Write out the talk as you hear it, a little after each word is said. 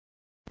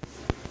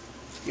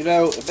You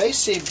know, it may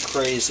seem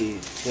crazy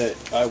that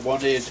I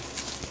wanted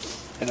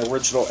an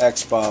original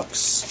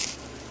Xbox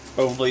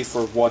only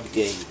for one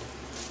game.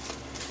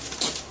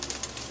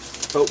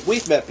 But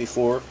we've met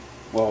before.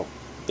 Well,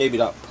 maybe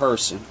not in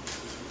person.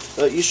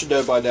 But you should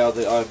know by now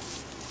that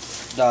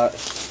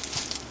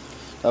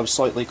I'm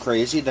slightly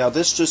crazy. Now,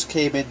 this just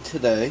came in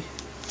today.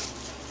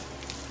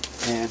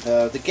 And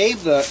the game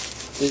that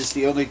is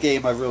the only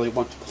game I really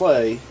want to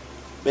play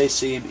may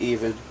seem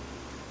even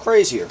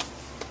crazier.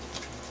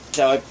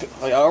 Now,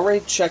 I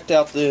already checked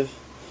out the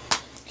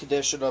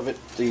condition of it.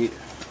 The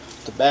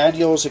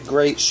manual's in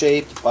great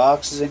shape. The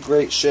box is in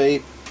great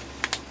shape.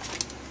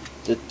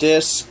 The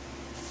disc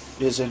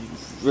is in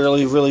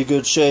really, really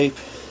good shape.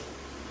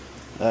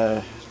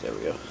 There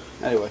we go.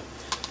 Anyway,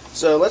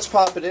 so let's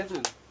pop it in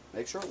and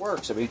make sure it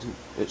works. I mean,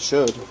 it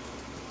should.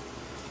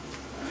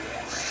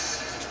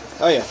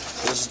 Oh yeah,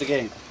 this is the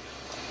game.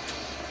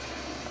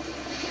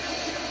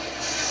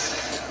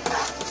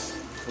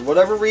 For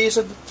whatever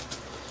reason,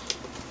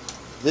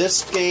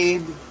 this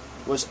game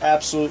was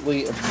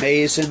absolutely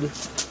amazing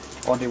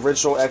on the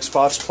original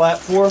Xbox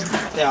platform.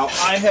 Now,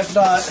 I have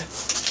not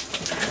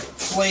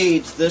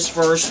played this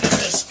version of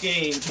this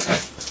game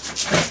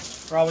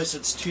probably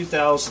since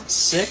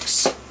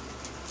 2006,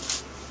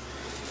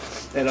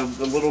 and I'm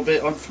a little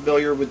bit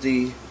unfamiliar with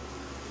the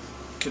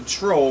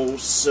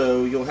controls,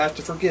 so you'll have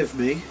to forgive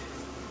me.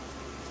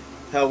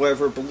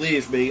 However,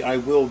 believe me, I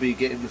will be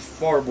getting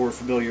far more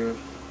familiar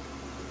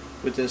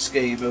with this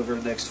game over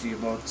the next few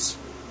months.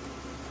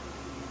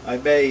 I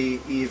may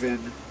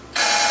even...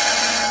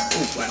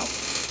 Oh, wow.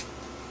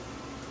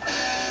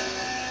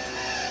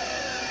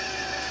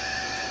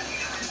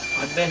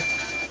 I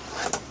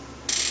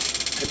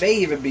may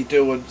even be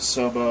doing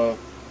some more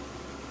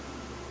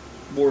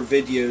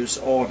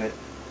videos on it.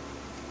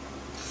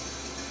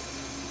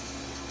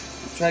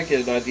 I'm trying to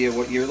get an idea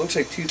what year. It looks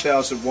like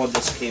 2001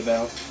 this came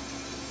out.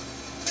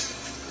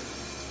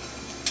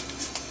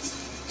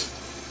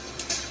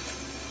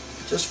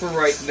 Just for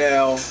right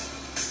now...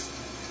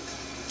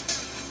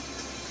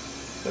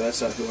 But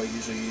that's not who I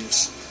usually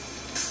use.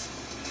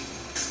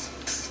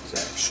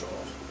 Zach Shaw.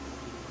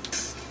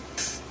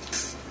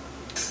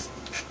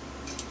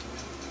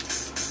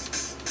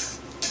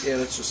 Yeah,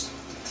 that's just...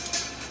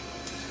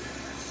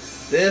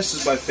 This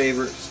is my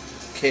favorite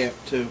camp,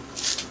 too.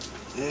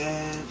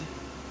 And...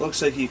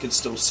 Looks like you can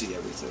still see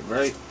everything,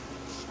 right?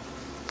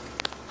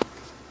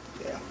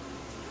 Yeah.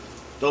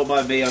 Don't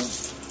mind me,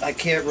 I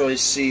can't really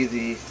see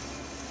the...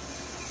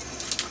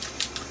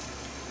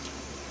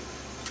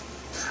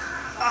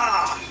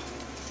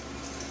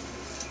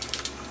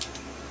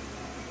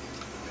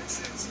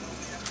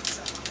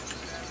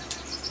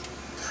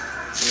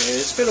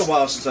 It's been a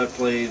while since I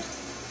played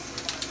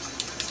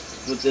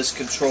with this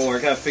controller.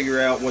 I gotta figure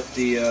out what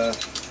the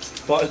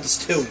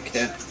buttons do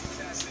again.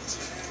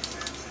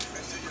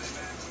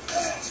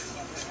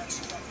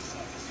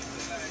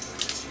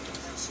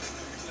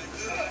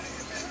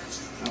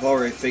 I'm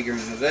already figuring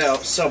it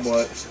out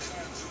somewhat.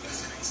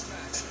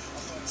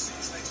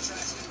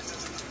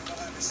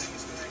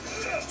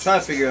 Trying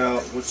to figure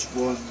out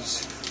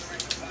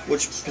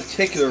which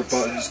particular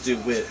buttons do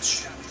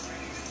which.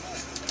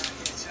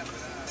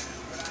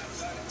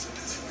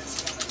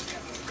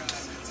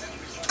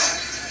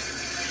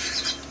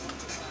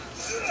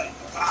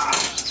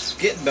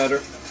 Getting better.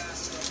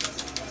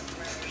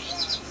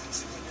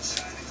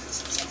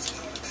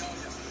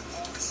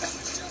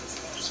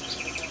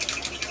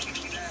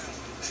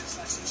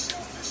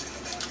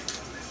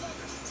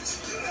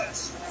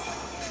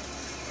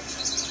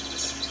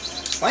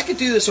 If I could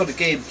do this on the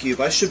GameCube,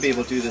 I should be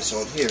able to do this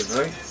on here,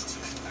 right?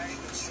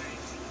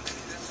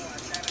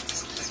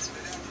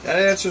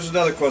 That answers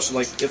another question.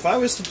 Like, if I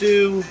was to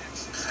do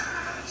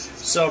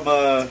some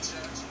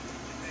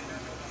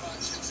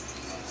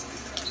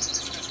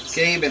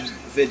gaming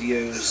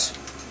videos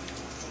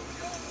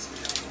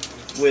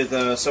with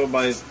some of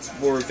my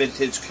more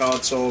vintage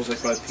consoles,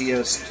 like my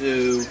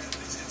PS2,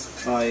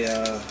 my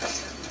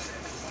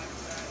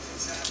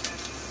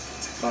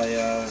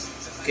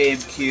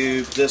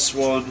GameCube, this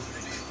one,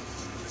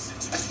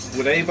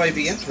 would anybody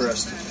be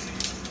interested?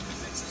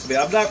 I mean,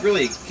 I'm not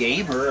really a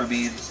gamer, I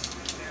mean,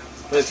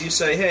 but if you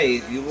say,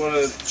 hey, you want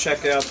to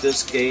check out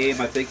this game,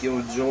 I think you'll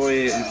enjoy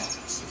it, and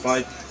if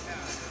I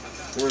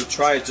were to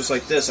try it just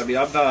like this, I mean,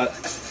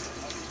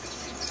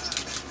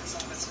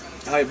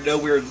 I'm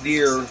nowhere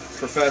near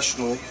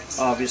professional,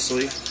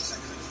 obviously.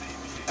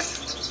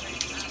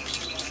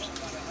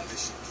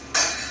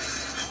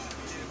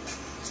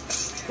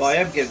 Well,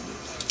 I'm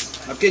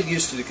getting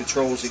used to the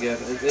controls again.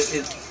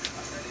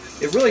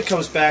 It really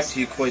comes back to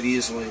you quite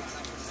easily.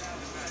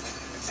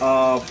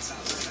 I'm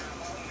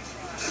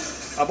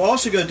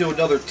also going to do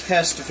another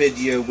test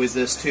video with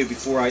this too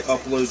before I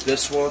upload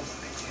this one.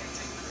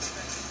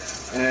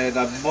 And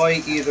I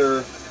might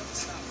either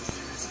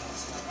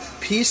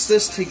piece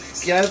this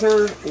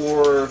together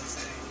or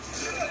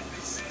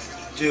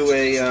do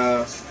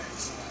a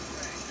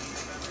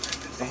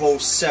whole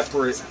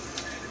separate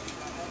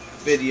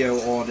video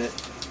on it.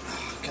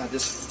 God,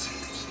 this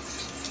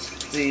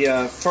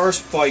The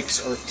first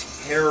bikes are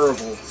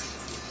terrible.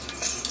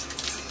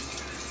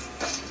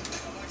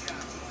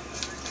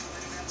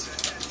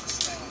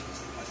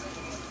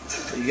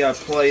 You gotta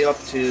play up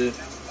to.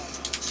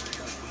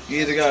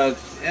 You either gotta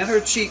enter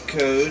cheat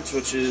codes,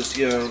 which is,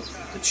 you know,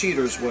 the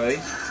cheater's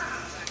way,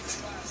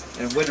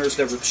 and winners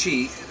never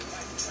cheat,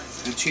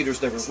 and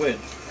cheaters never win.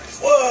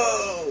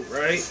 Whoa!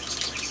 Right?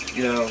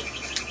 You know,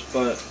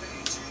 but.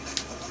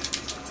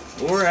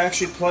 Or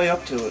actually play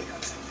up to it.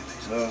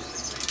 So,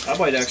 I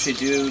might actually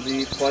do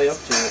the play up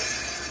to it.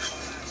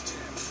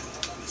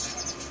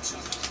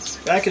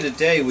 Back in the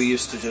day, we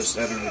used to just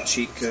enter the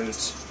cheat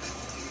codes.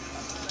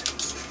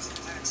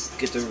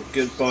 Get the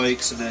good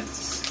bikes and then,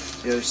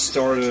 you know,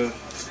 start a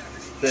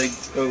thing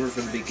over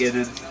from the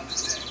beginning.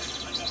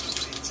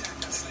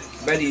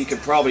 Many you can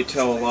probably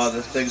tell a lot of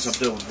the things I'm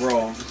doing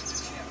wrong.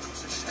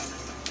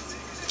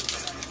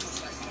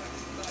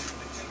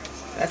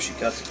 I actually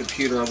got the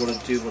computer I want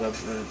to do what I'm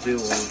going to do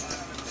on.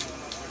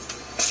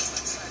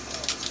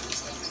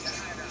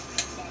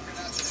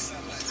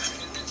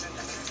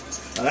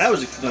 Now that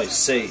was a nice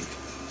save.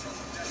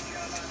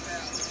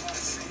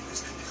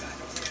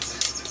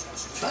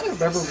 I'm trying to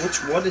remember which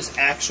one is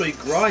actually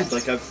grind.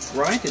 Like, I've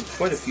grinded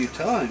quite a few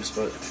times,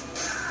 but...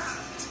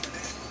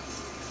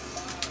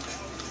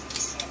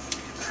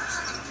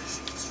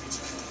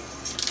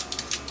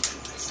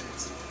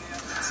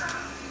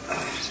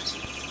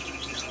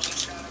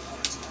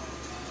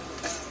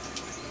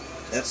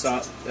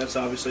 That's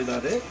obviously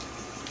not it.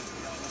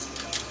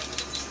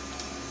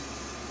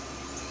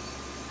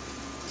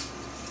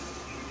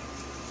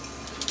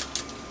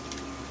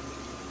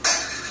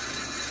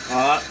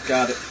 Ah,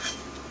 got it.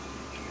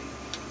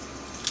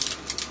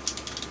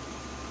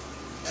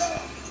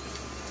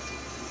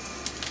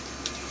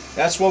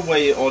 That's one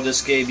way on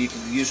this game you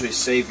can usually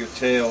save your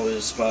tail,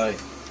 is by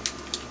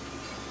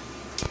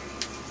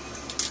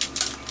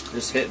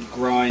just hitting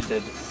grind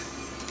and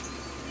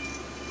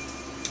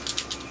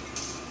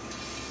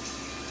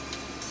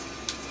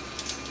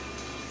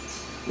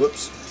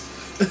whoops.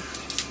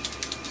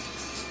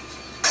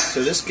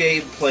 So this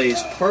game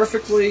plays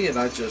perfectly, and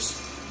I just,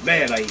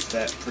 man, I eat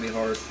that pretty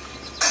hard.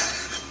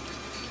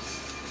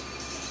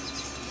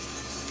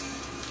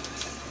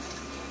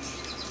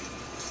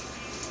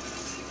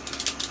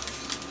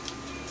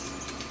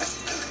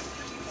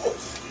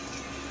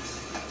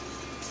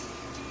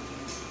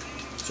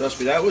 Trust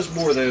me, that was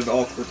more than an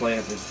awkward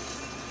landing.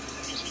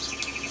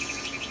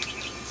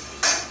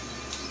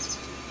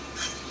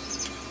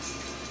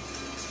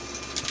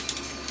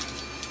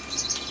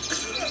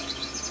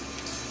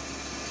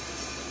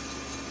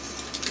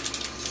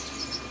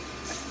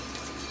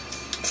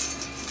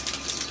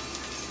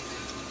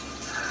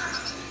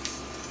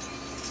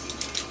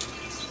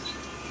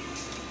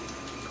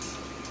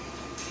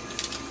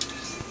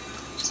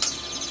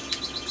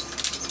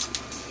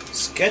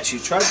 Sketchy.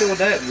 Try doing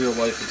that in real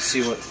life and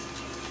see what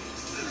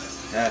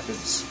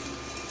happens.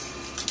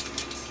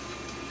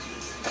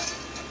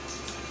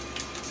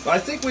 But I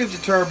think we've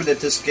determined that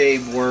this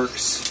game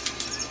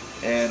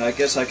works, and I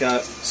guess I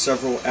got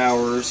several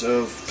hours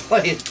of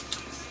playing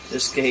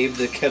this game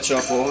to catch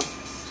up on.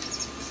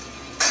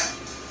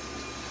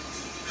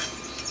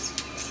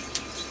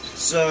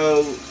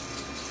 So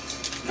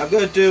I'm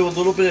going to do a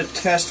little bit of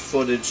test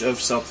footage of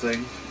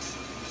something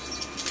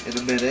in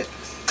a minute.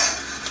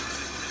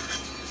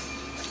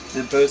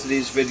 And both of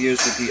these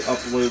videos will be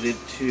uploaded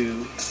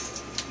to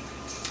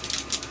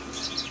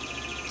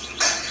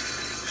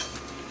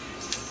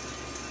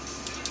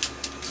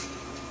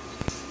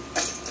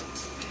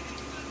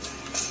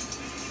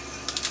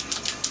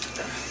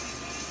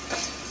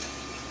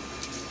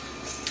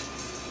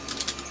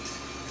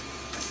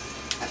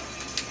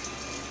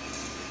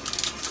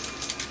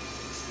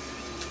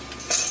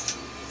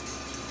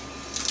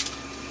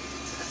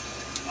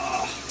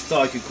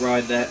thought I could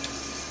grind that.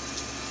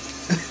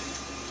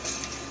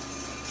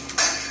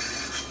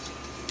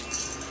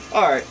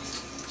 Alright,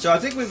 so I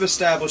think we've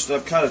established that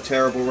I'm kind of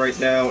terrible right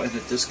now and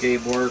that this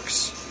game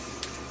works.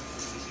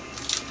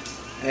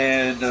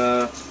 And,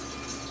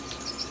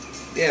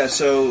 yeah,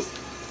 so...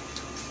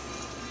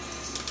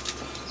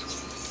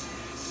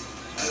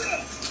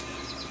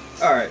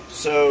 Alright,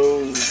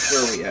 so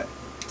where are we at?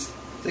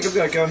 I think I'm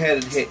going to go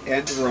ahead and hit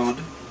end run.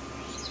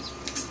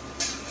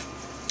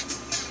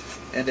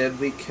 And then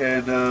we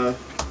can,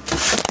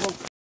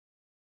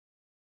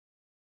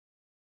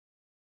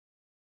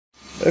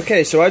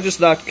 Okay, so I just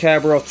knocked the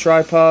camera off the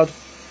tripod.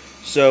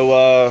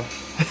 So,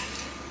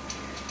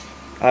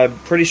 I'm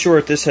pretty sure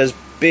that this has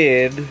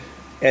been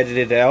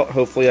edited out.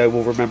 Hopefully I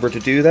will remember to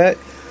do that.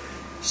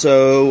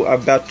 So,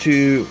 I'm about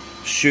to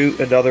shoot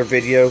another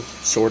video,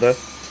 sorta.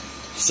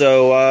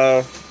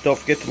 So, don't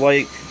forget to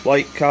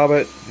like,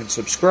 comment, and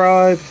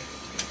subscribe.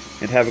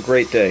 And have a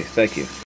great day. Thank you.